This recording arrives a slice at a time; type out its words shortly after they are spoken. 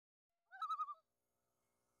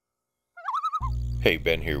Hey,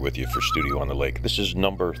 Ben here with you for Studio on the Lake. This is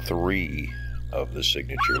number 3 of the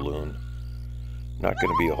signature Loon. Not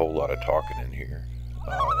going to be a whole lot of talking in here,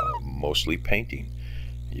 mostly painting.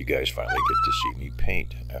 You guys finally get to see me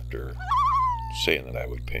paint after saying that I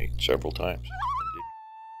would paint several times.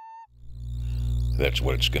 That's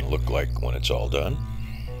what it's going to look like when it's all done.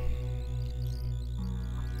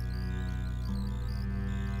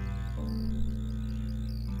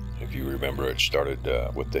 If you remember, it started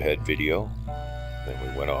with the head video. Then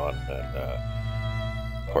we went on,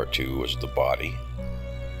 and part 2 was the body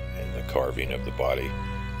and the carving of the body,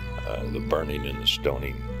 the burning and the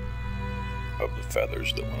stoning of the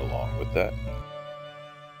feathers that went along with that.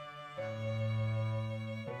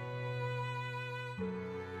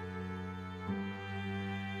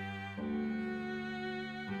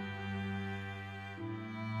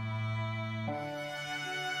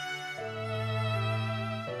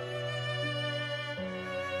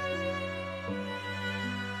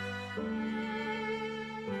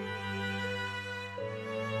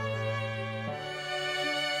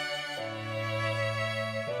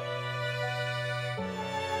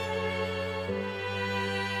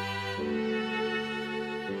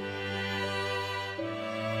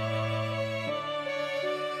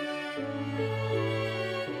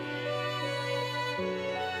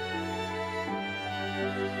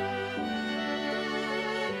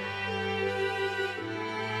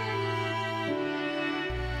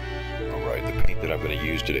 Alright, the paint that I'm going to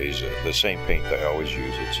use today is the same paint that I always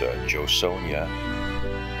use. It's Joe Sonia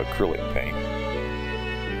acrylic paint.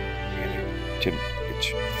 And it's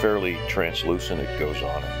fairly translucent. It goes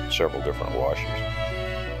on in several different washes.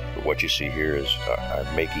 But what you see here is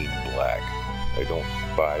I'm making black. I don't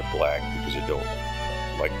buy black because I don't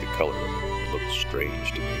like the color of it. It looks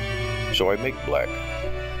strange to me. So I make black.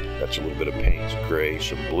 That's a little bit of paint, gray,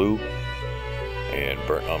 some blue, and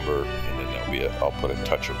burnt umber, and then I'll put a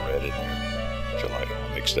touch of red in there until I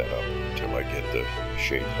mix that up until I get the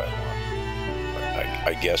shade that I want.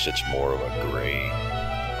 I guess it's more of a gray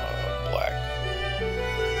black.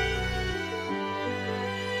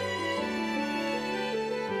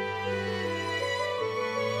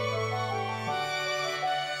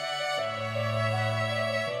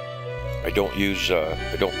 I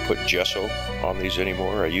don't put gesso on these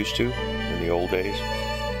anymore. I used to in the old days,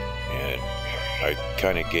 and I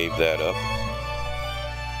kind of gave that up.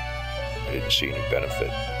 I didn't see any benefit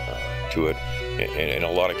to it. And in a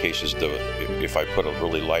lot of cases, if I put a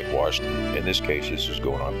really light wash, in this case, this is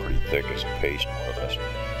going on pretty thick as a paste, more or less.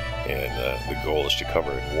 And the goal is to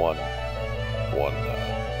cover it in one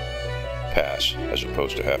pass, as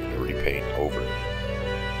opposed to having to repaint over it.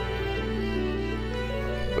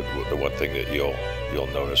 But the one thing that you'll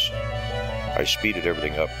notice, I speeded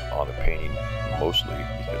everything up on the painting mostly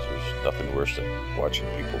because there's nothing worse than watching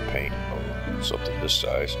people paint on something this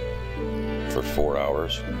size for 4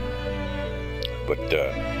 hours. But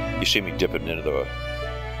you see me dipping into the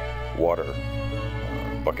water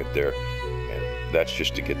bucket there, and that's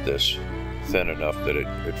just to get this thin enough that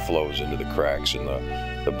it flows into the cracks and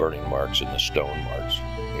the burning marks and the stone marks,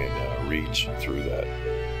 and reads through that.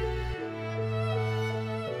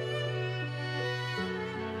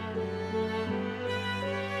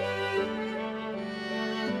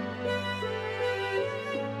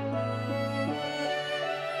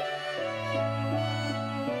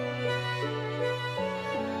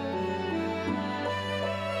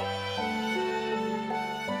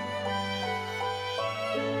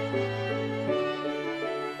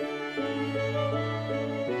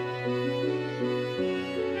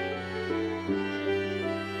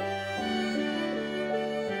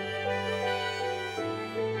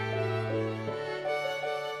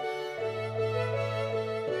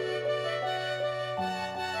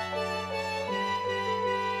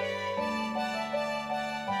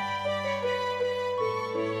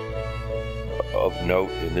 Of note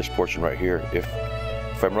in this portion right here, if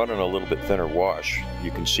I'm running a little bit thinner wash, you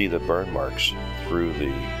can see the burn marks through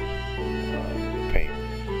the paint.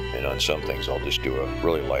 And on some things I'll just do a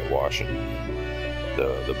really light wash, and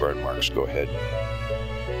the burn marks go ahead and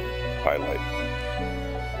highlight.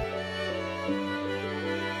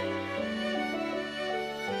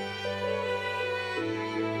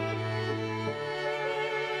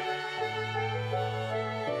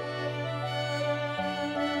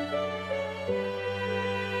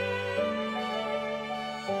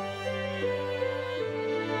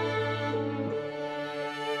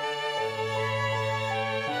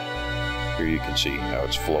 Here you can see how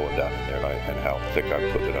it's flowing down in there, and how thick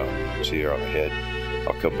I put it on. See here on the head.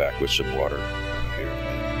 I'll come back with some water here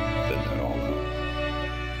and thin that all out.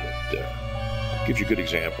 But gives you a good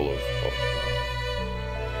example of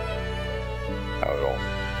how it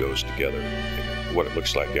all goes together and what it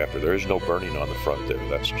looks like after. There is no burning on the front there.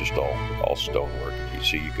 That's just all stonework. You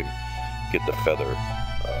see, you can get the feather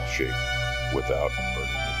shape without burning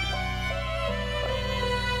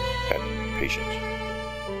if you have patience.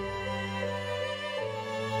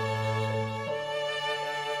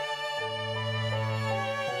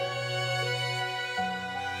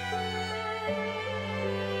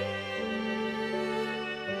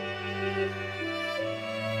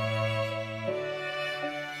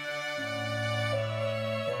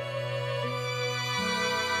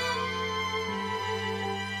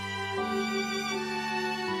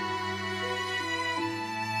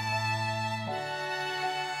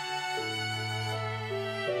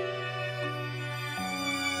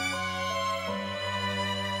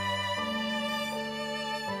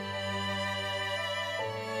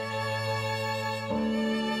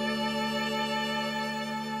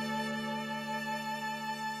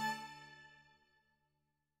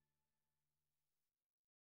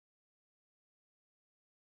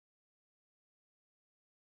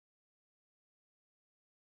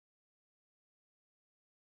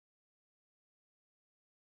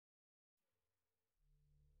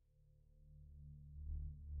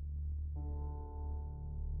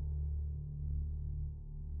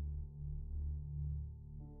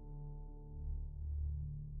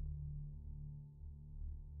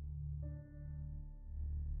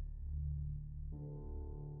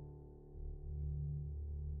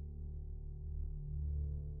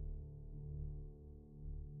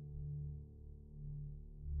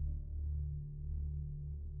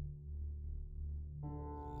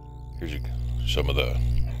 Here's some of the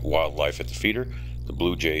wildlife at the feeder. The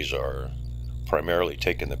blue jays are primarily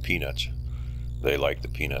taking the peanuts. They like the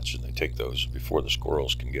peanuts and they take those before the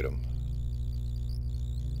squirrels can get them.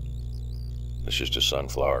 It's just a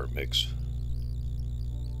sunflower mix.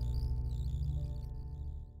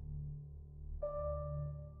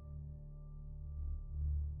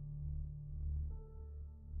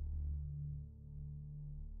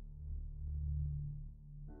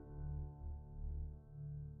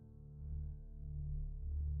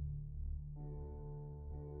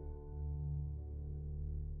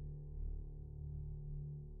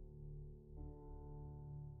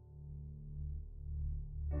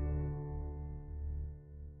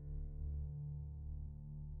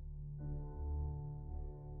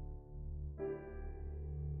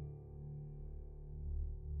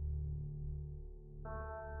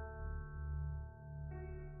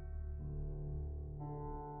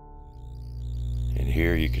 And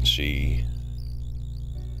here you can see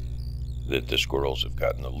that the squirrels have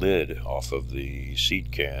gotten the lid off of the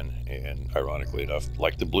seed can, and ironically enough,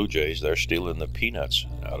 like the blue jays, they're stealing the peanuts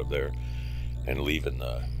out of there and leaving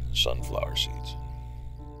the sunflower seeds.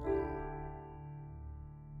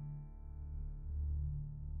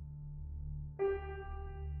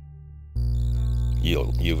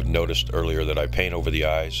 You've noticed earlier that I paint over the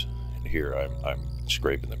eyes, and here I'm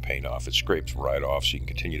scraping the paint off. It scrapes right off, so you can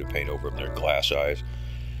continue to paint over them. They're glass eyes.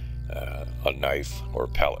 A knife or a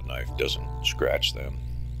palette knife doesn't scratch them.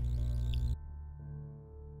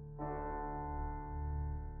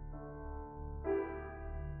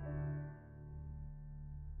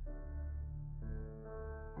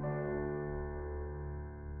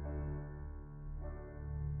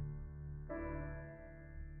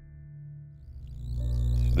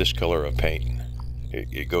 This color of paint,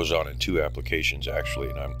 it goes on in 2 applications actually,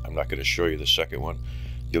 and I'm not going to show you the second one.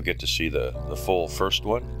 You'll get to see the full first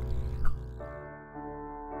one.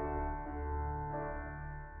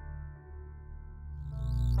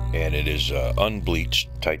 And it is unbleached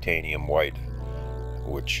titanium white,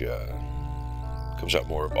 which comes out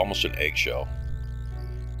more of almost an eggshell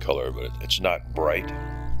color, but it's not bright.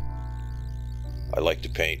 I like to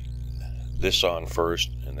paint this on first,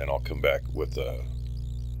 and then I'll come back with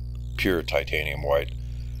pure titanium white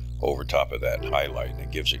over top of that highlight, and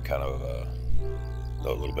it gives it kind of a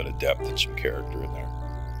little bit of depth and some character in there.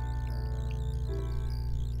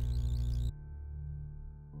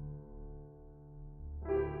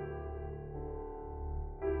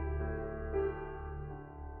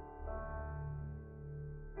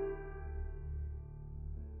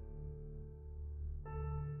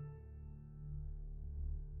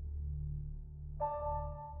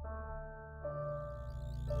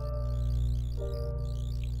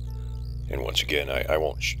 And once again, I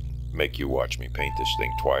won't make you watch me paint this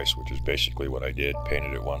thing twice, which is basically what I did.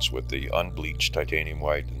 Painted it once with the unbleached titanium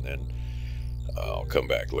white, and then I'll come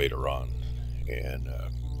back later on and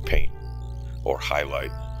paint or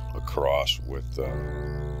highlight across with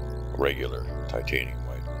regular titanium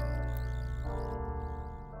white.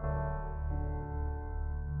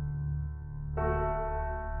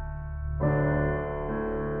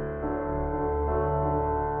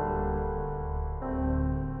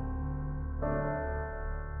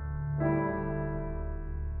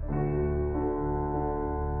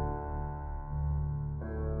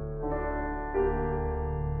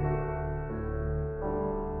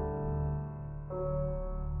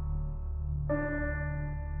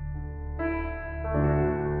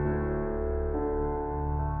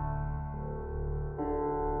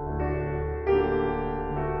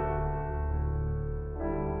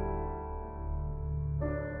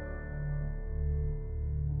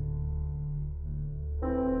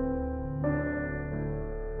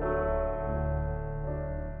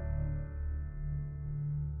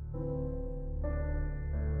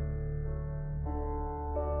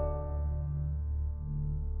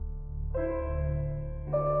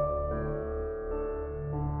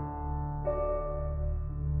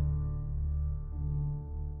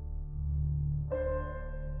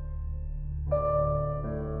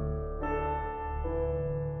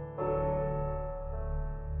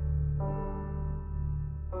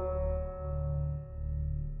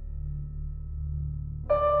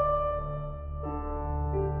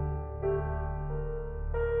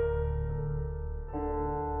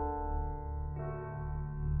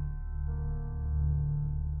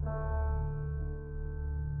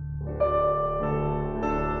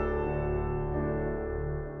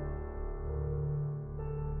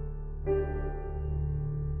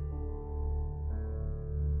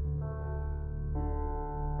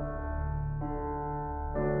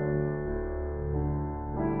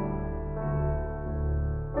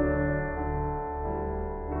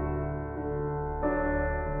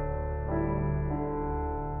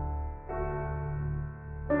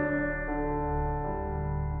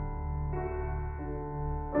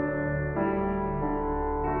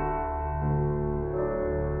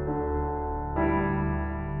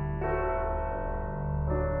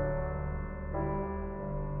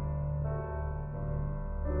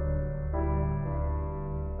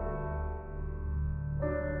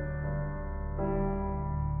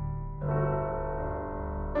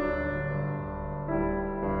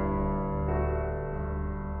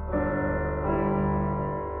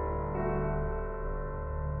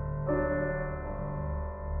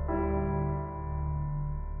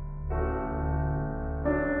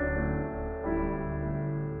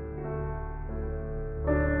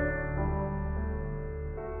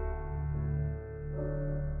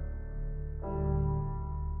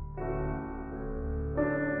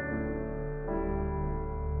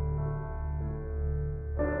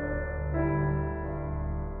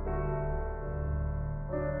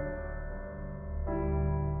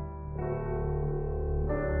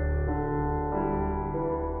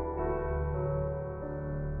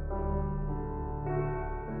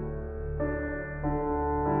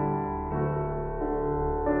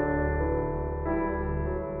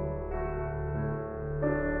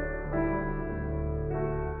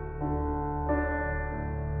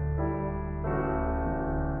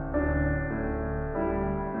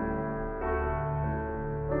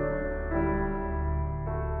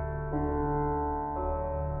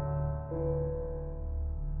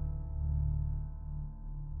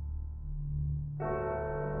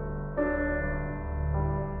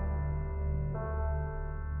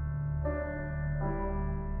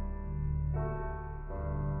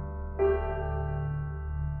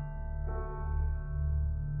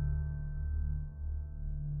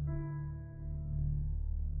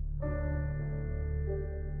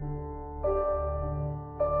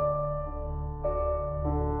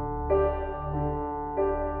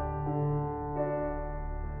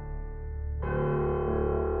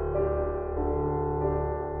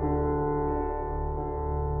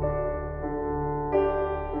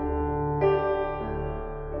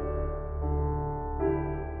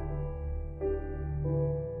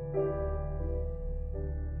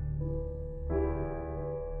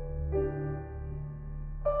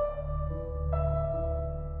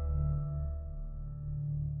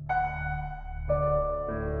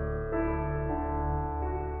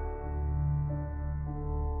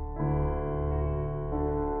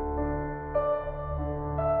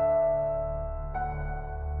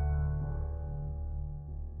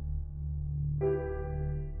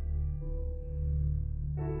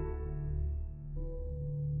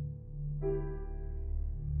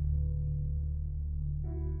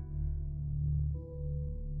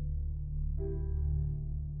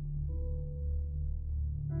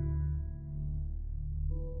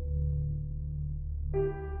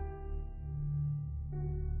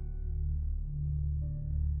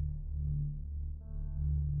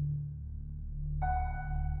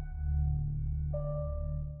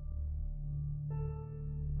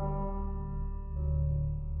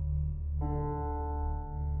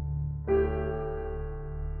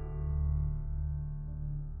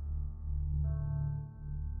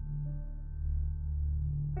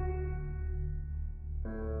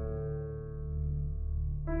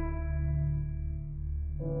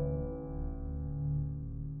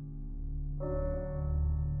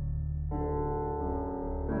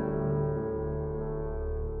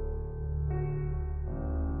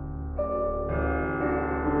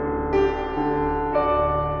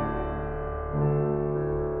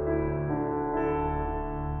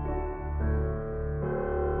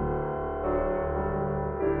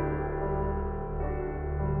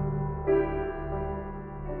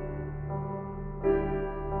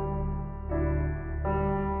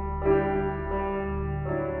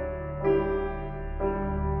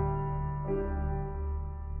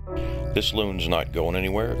 This loon's not going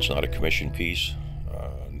anywhere. It's not a commission piece.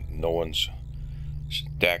 No one's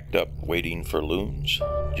stacked up waiting for loons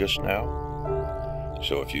just now.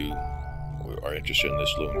 So if you are interested in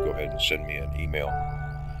this loon, go ahead and send me an email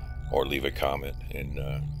or leave a comment, and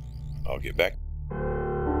I'll get back.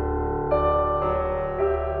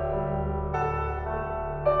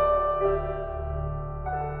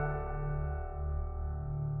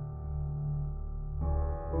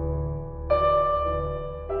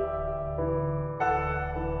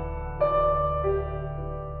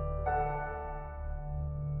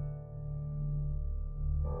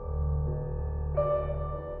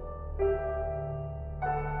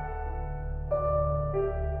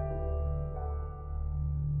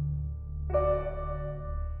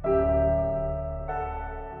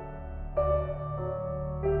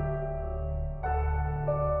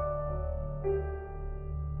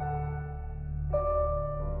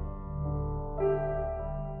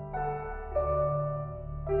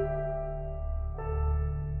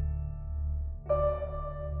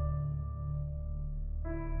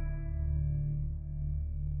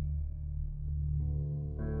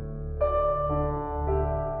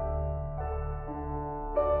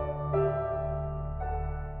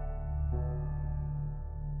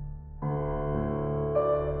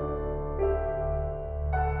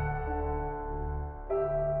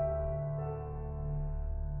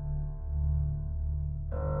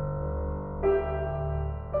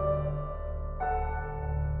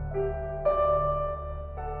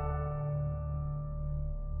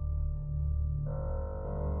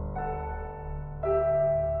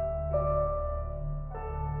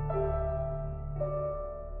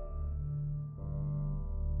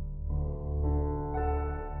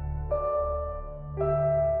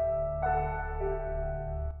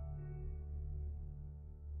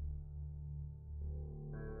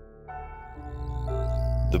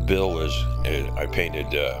 The bill is, I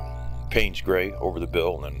painted Payne's gray over the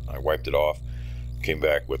bill, and then I wiped it off. Came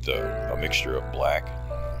back with a mixture of black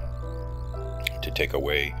to take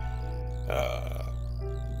away,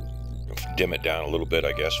 dim it down a little bit,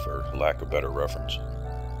 I guess, for lack of better reference.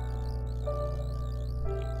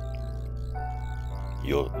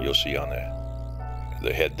 You'll see on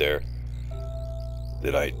the head there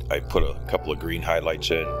that I put a couple of green highlights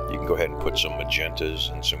in. You can go ahead and put some magentas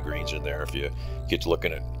and some greens in there. If you get to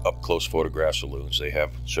looking at up-close photographs of loons, they have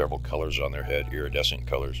several colors on their head, iridescent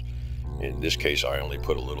colors. In this case, I only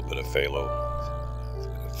put a little bit of phthalo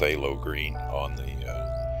green on the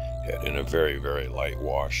head in a very, very light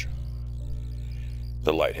wash.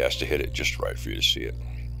 The light has to hit it just right for you to see it.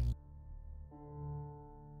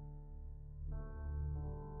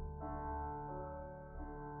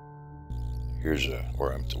 Here's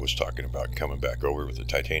where I was talking about coming back over with the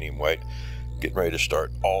titanium white, getting ready to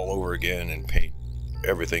start all over again and paint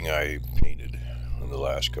everything I painted in the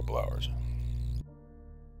last couple hours.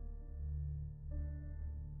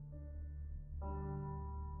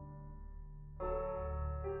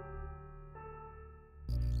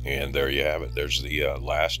 And there you have it. There's the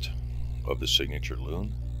last of the signature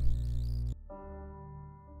loon.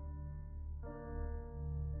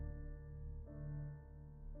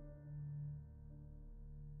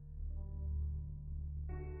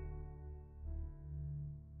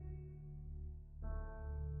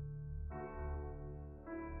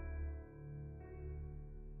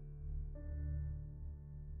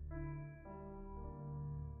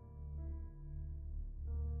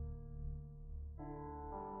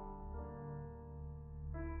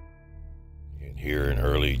 Here in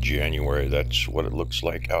early January, that's what it looks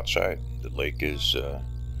like outside. The lake is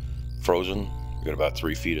frozen. We've got about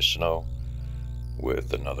 3 feet of snow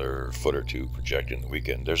with another foot or two projected in the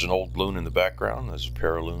weekend. There's an old loon in the background. There's a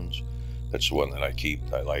pair of loons. That's the one that I keep,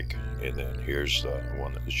 I like. And then here's the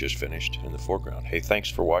one that was just finished in the foreground. Hey, thanks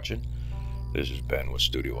for watching. This is Ben with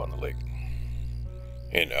Studio on the Lake.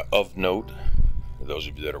 And of note, those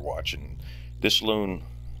of you that are watching, this loon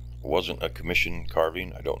wasn't a commission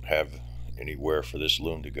carving. I don't have anywhere for this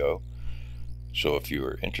loon to go. So if you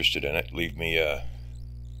are interested in it, leave me a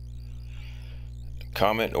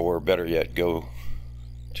comment, or better yet, go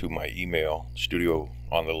to my email,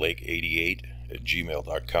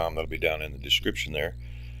 studioonTheLake88@gmail.com. That'll be down in the description there,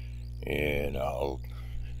 and I'll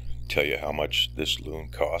tell you how much this loon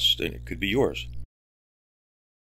costs, and it could be yours.